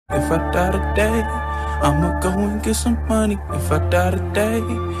If I die today, I'ma go and get some money. If I die today,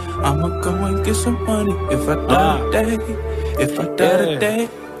 I'ma go and get some money. If I die today, if I die today.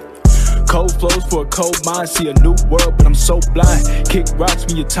 Cold flows for a cold mind, see a new world, but I'm so blind. Kick rocks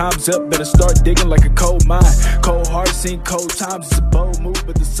when your time's up, better start digging like a coal mine. Cold heart, seen cold times, it's a bold move,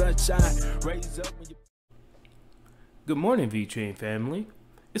 but the sunshine raise up when you... Good morning, VeChain family.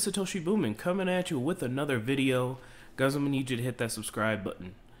 It's Satoshi Boomin coming at you with another video. Guys, I'm gonna need you to hit that subscribe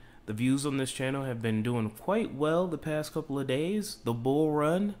button. The views on this channel have been doing quite well the past couple of days. The bull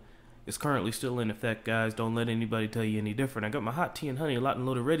run is currently still in effect, guys. Don't let anybody tell you any different. I got my hot tea and honey locked and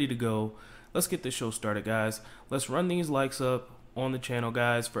loaded, ready to go. Let's get this show started, guys. Let's run these likes up on the channel,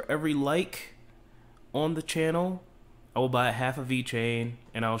 guys. For every like on the channel, I will buy half of VeChain,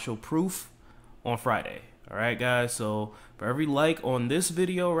 and I'll show proof on Friday. All right, guys. So for every like on this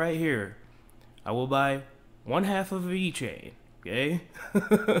video right here, I will buy one half of VeChain. Okay.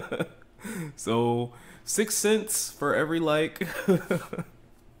 So 6 cents for every like.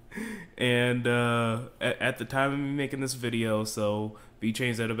 And at the time of me making this video, so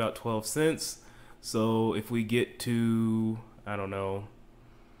VeChain's at about 12 cents. So if we get to, I don't know,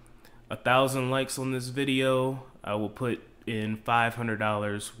 1,000 likes on this video, I will put in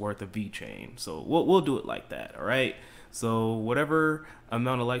 $500 worth of VeChain. So we'll do it like that. All right. So whatever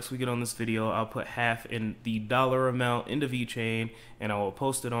amount of likes we get on this video, I'll put half in the dollar amount into VeChain, and I will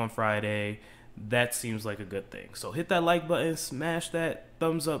post it on Friday. That seems like a good thing. So hit that like button, smash that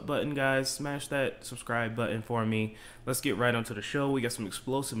thumbs up button, guys, smash that subscribe button for me. Let's get right onto the show. We got some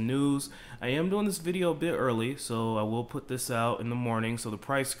explosive news. I am doing this video a bit early, so I will put this out in the morning, so the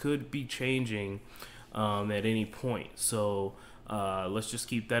price could be changing at any point. So let's just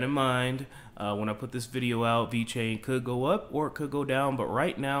keep that in mind. When I put this video out, VeChain could go up or it could go down, but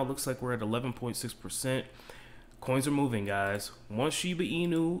right now it looks like we're at 11.6%. Coins are moving, guys. Once Shiba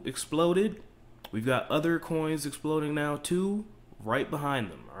Inu exploded, we've got other coins exploding now too, right behind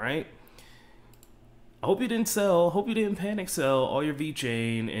them. All right. I hope you didn't sell. Hope you didn't panic sell all your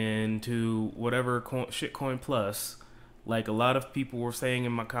VeChain into whatever shitcoin plus, like a lot of people were saying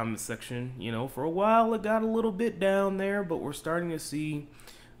in my comment section. You know, for a while it got a little bit down there, but we're starting to see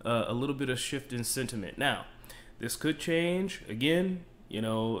a little bit of shift in sentiment. Now, this could change again. You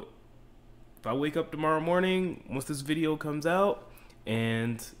know, if I wake up tomorrow morning, once this video comes out,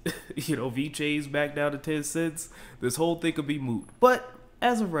 and you know, VeChain's back down to 10 cents, this whole thing could be moot. But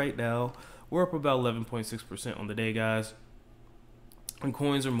as of right now, we're up about 11.6% on the day, guys, and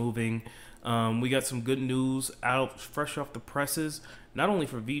coins are moving. We got some good news out fresh off the presses, not only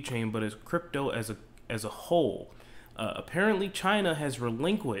for VeChain but as crypto as a whole. Apparently China has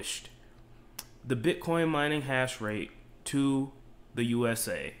relinquished the Bitcoin mining hash rate to the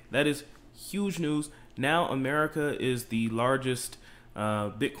USA. That is huge news. Now America is the largest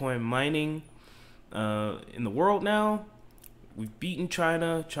Bitcoin mining in the world now. We've beaten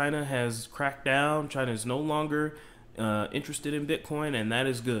China. China has cracked down. China is no longer interested in Bitcoin, and that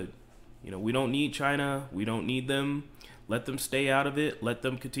is good. You know, we don't need China. We don't need them. Let them stay out of it. Let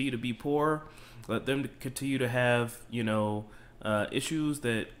them continue to be poor. Let them continue to have, you know, issues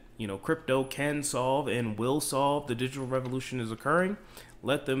that, you know, crypto can solve and will solve. The digital revolution is occurring.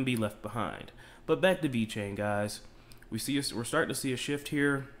 Let them be left behind. But back to VeChain, guys. We're starting to see a shift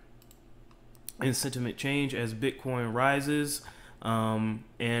here in sentiment change as Bitcoin rises,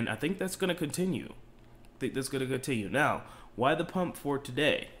 and I think that's going to continue. Now, why the pump for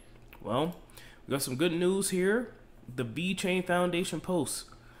today? Well, we got some good news here. The VeChain Foundation posts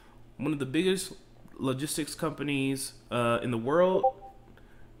one of the biggest logistics companies in the world,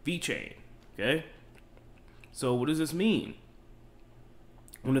 VeChain. Okay, so what does this mean?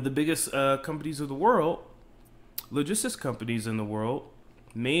 One of the biggest companies of the world, logistics companies in the world,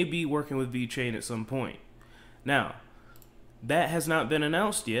 may be working with VeChain at some point. Now, that has not been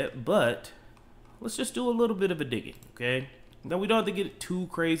announced yet, but let's just do a little bit of a digging, okay? Now, we don't have to get too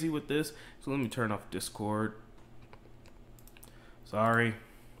crazy with this, so let me turn off Discord. Sorry.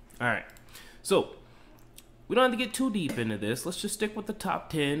 All right. So, we don't have to get too deep into this. Let's just stick with the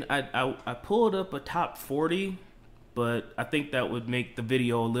top 10. I pulled up a top 40, but I think that would make the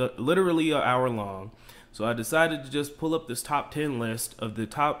video literally an hour long. So I decided to just pull up this top 10 list of the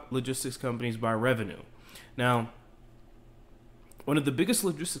top logistics companies by revenue. Now, one of the biggest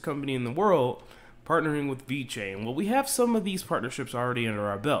logistics company in the world partnering with VeChain. Well, we have some of these partnerships already under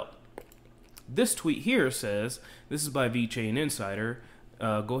our belt. This tweet here says, this is by VeChain Insider.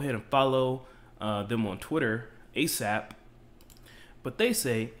 Go ahead and follow them on Twitter ASAP. But they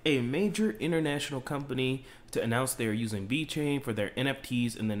say a major international company to announce they are using VeChain for their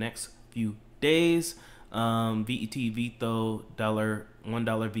NFTs in the next few days. VTHO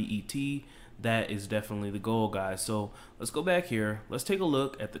 $1 VET. That is definitely the goal, guys. So let's go back here. Let's take a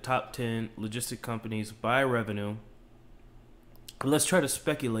look at the top 10 logistic companies by revenue. Let's try to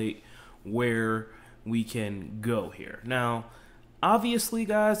speculate where we can go here. Now, obviously,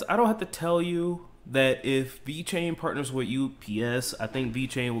 guys, I don't have to tell you that if VeChain partners with UPS, I think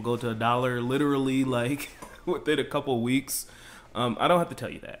VeChain will go to $1 literally like within a couple weeks. I don't have to tell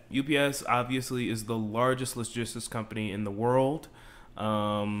you that. UPS obviously is the largest logistics company in the world.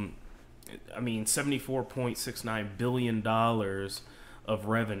 I mean, $74.69 billion of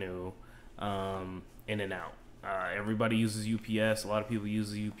revenue in and out. Everybody uses UPS. A lot of people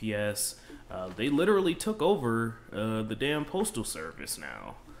use the UPS. They literally took over the damn postal service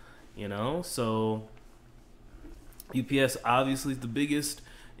now, you know? So UPS obviously is the biggest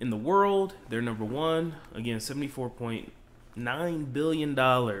in the world. They're number one. Again, $74.9 billion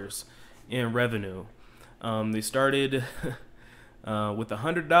in revenue. They started with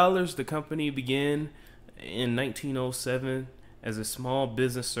 $100. The company began in 1907 as a small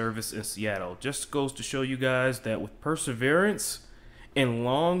business service in Seattle. Just goes to show you guys that with perseverance and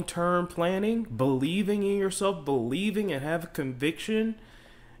long-term planning, believing in yourself, believing and have conviction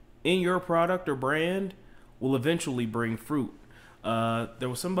in your product or brand will eventually bring fruit. There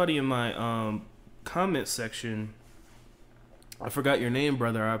was somebody in my comment section, I forgot your name,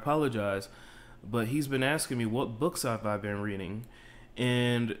 brother, I apologize, but he's been asking me what books have I been reading.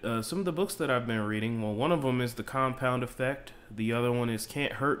 And some of the books that I've been reading, well, one of them is The Compound Effect. The other one is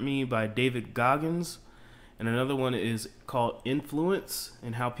Can't Hurt Me by David Goggins. And another one is called Influence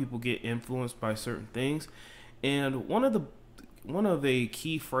and How People Get Influenced by Certain Things. And one of a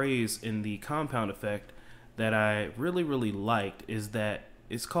key phrase in The Compound Effect that I really liked is that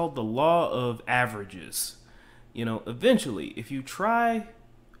it's called the law of averages. You know, eventually, if you try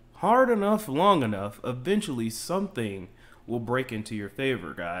hard enough, long enough, eventually something will break into your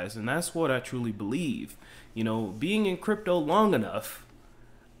favor, guys. And that's what I truly believe. You know, being in crypto long enough,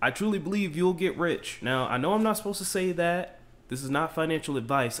 I truly believe you'll get rich. Now, I know I'm not supposed to say that. This is not financial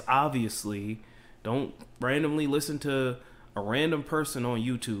advice, obviously. Don't randomly listen to a random person on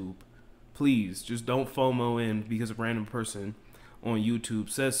YouTube. Please, just don't FOMO in because a random person on YouTube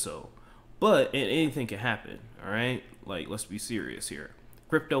says so. But anything can happen, all right? Like, let's be serious here.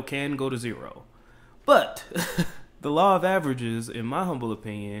 Crypto can go to zero. But the law of averages, in my humble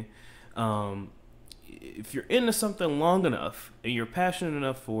opinion, if you're into something long enough and you're passionate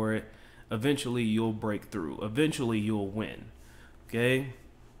enough for it, eventually you'll break through. Eventually you'll win. Okay?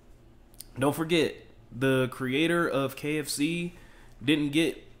 Don't forget, the creator of KFC didn't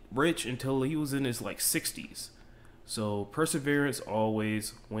get rich until he was in his like 60s. So perseverance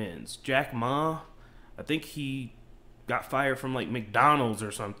always wins. Jack Ma, I think he got fired from like McDonald's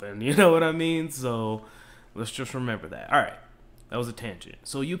or something. You know what I mean? So let's just remember that. All right. That was a tangent.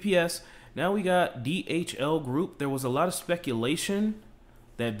 So UPS, now we got DHL Group. There was a lot of speculation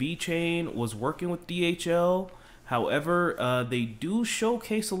that VeChain was working with DHL. However, they do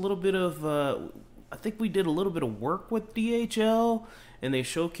showcase a little bit of, I think we did a little bit of work with DHL, and they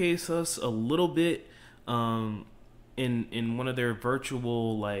showcase us a little bit in one of their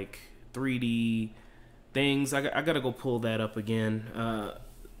virtual like 3D things. I gotta go pull that up again.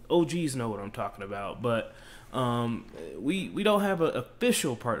 OGs know what I'm talking about, but we don't have an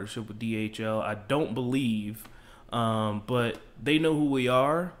official partnership with DHL, I don't believe, but they know who we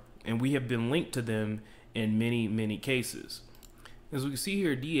are, and we have been linked to them in many cases. As we can see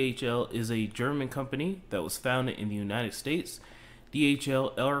here, DHL is a German company that was founded in the United States.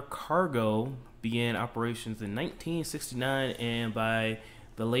 DHL Air Cargo began operations in 1969, and by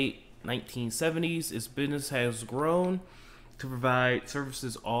the late 1970s, its business has grown to provide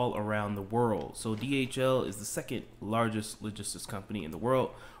services all around the world. So DHL is the second largest logistics company in the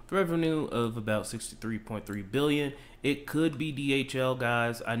world, with revenue of about 63.3 billion. It could be DHL,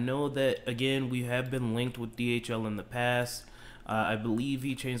 guys. I know that, again, we have been linked with DHL in the past. I believe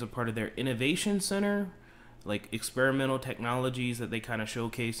VeChain is a part of their innovation center, like experimental technologies that they kind of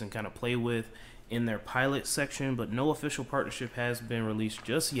showcase and kind of play with in their pilot section, but no official partnership has been released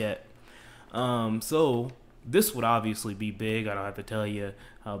just yet. So this would obviously be big. I don't have to tell you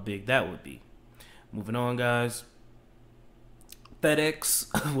how big that would be. Moving on, guys.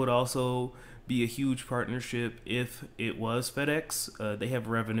 FedEx would also be a huge partnership if it was FedEx. They have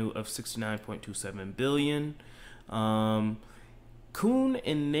revenue of 69.27 billion. Kuhn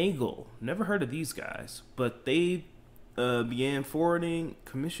and Nagel, never heard of these guys, but they began forwarding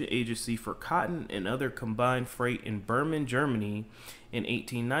commission agency for cotton and other combined freight in Bremen, Germany in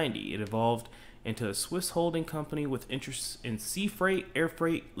 1890. It evolved into a Swiss holding company with interests in sea freight, air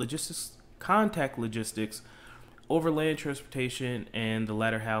freight, logistics, contact logistics, overland transportation and the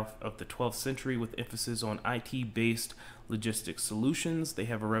latter half of the 12th century with emphasis on IT-based logistics solutions. They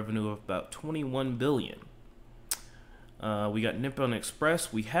have a revenue of about 21 billion. We got Nippon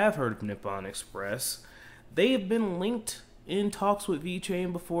Express. We have heard of Nippon Express. They have been linked in talks with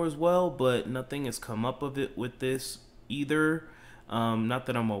VeChain before as well, but nothing has come up of it with this either. Not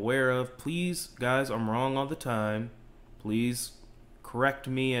that I'm aware of. Please, guys, I'm wrong all the time. Please correct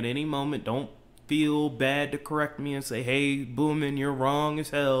me at any moment. Don't feel bad to correct me and say, hey, Boomin, you're wrong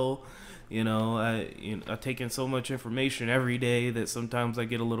as hell. You know, I take in so much information every day that sometimes I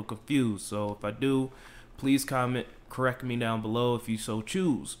get a little confused. So if I do, please comment, correct me down below if you so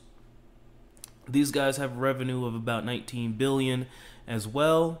choose. These guys have a revenue of about 19 billion as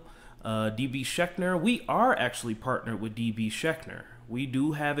well. DB Schechner, we are actually partnered with DB Schechner. We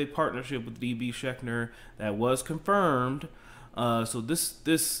do have a partnership with DB Schechner that was confirmed. So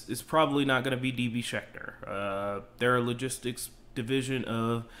this is probably not going to be DB Schechner. They're a logistics division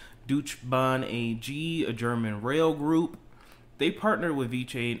of Deutsche Bahn AG, a German rail group. They partnered with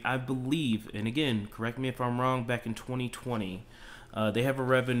VeChain, I believe, and again, correct me if I'm wrong, back in 2020. They have a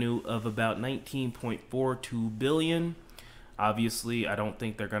revenue of about 19.42 billion. Obviously, I don't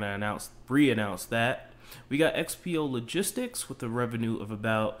think they're going to re-announce that. We got XPO Logistics with a revenue of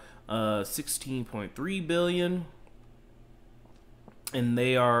about 16.3 billion. And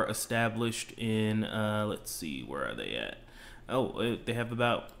they are established in, let's see, where are they at? Oh, they have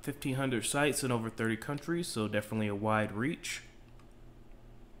about 1,500 sites in over 30 countries, so definitely a wide reach.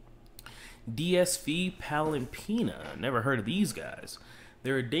 DSV Palimpina, never heard of these guys.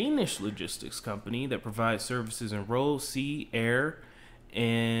 They're a Danish logistics company that provides services in road, sea, air,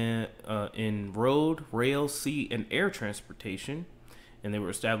 and in road, rail, sea, and air transportation. And they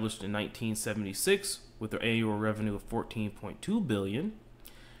were established in 1976 with their annual revenue of 14.2 billion.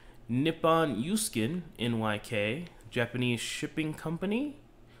 Nippon Yuskin NYK, Japanese shipping company,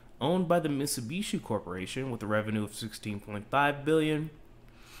 owned by the Mitsubishi Corporation with a revenue of 16.5 billion.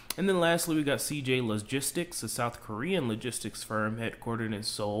 And then lastly, we got CJ Logistics, a South Korean logistics firm headquartered in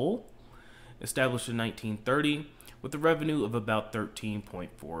Seoul, established in 1930 with a revenue of about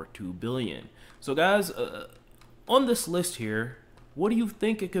 13.42 billion. So guys, on this list here, what do you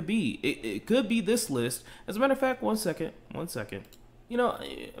think it could be? It could be this list. As a matter of fact, one second. You know,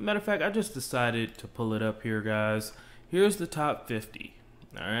 as a matter of fact, I just decided to pull it up here, guys. Here's the top 50.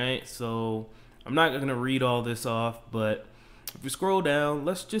 All right, so I'm not going to read all this off, but if you scroll down,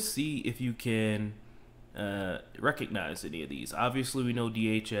 let's just see if you can recognize any of these. Obviously, we know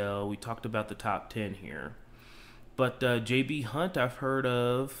DHL. We talked about the top 10 here. But JB Hunt, I've heard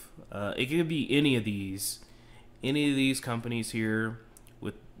of. It could be any of these companies here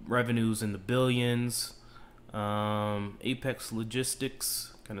with revenues in the billions. Apex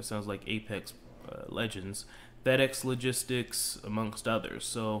Logistics, kind of sounds like Apex Legends. FedEx Logistics, amongst others.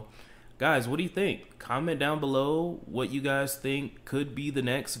 So guys, what do you think? Comment down below what you guys think could be the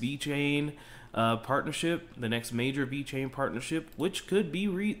next VeChain partnership, the next major VeChain partnership, which could be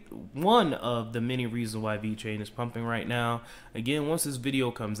one of the many reasons why VeChain is pumping right now. Again, once this video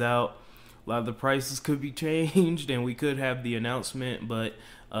comes out, a lot of the prices could be changed and we could have the announcement, but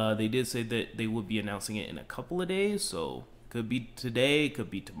they did say that they would be announcing it in a couple of days. So could be today, could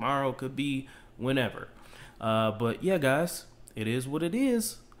be tomorrow, could be whenever. But yeah, guys, it is what it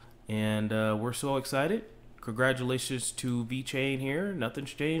is. And we're so excited. Congratulations to VeChain here.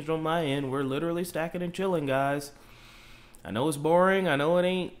 Nothing's changed on my end. We're literally stacking and chilling, guys. I know it's boring. I know it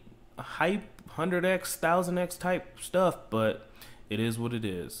ain't a hype 100x, 1000x type stuff, but it is what it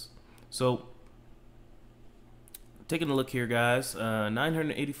is. So, taking a look here, guys.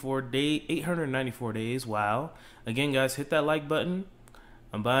 894 days. Wow. Again, guys, hit that like button.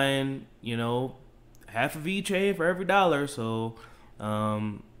 I'm buying, you know, half a VeChain for every $1. So,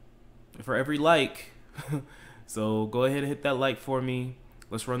 for every like. So go ahead and hit that like for me.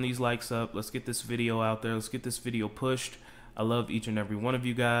 Let's run these likes up. Let's get this video out there. Let's get this video pushed. I love each and every one of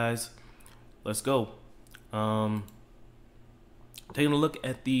you guys. Let's go. Taking a look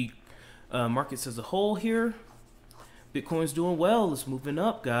at the markets as a whole here. Bitcoin's doing well. It's moving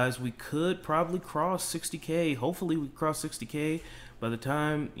up, guys. We could probably cross 60K. Hopefully we cross 60K by the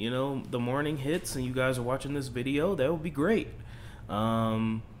time, you know, the morning hits and you guys are watching this video. That would be great.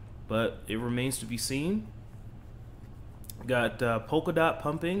 But it remains to be seen. Got Polkadot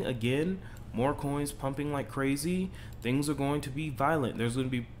pumping again. More coins pumping like crazy. Things are going to be violent. There's going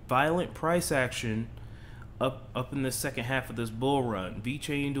to be violent price action up in the second half of this bull run.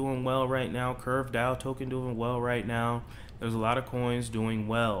 VeChain doing well right now. Curve Dao Token doing well right now. There's a lot of coins doing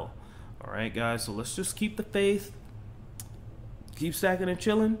well. All right, guys. So let's just keep the faith. Keep stacking and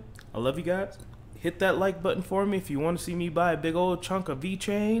chilling. I love you guys. hit that like button for me if you want to see me buy a big old chunk of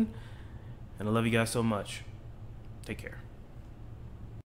VeChain. And I love you guys so much. Take care.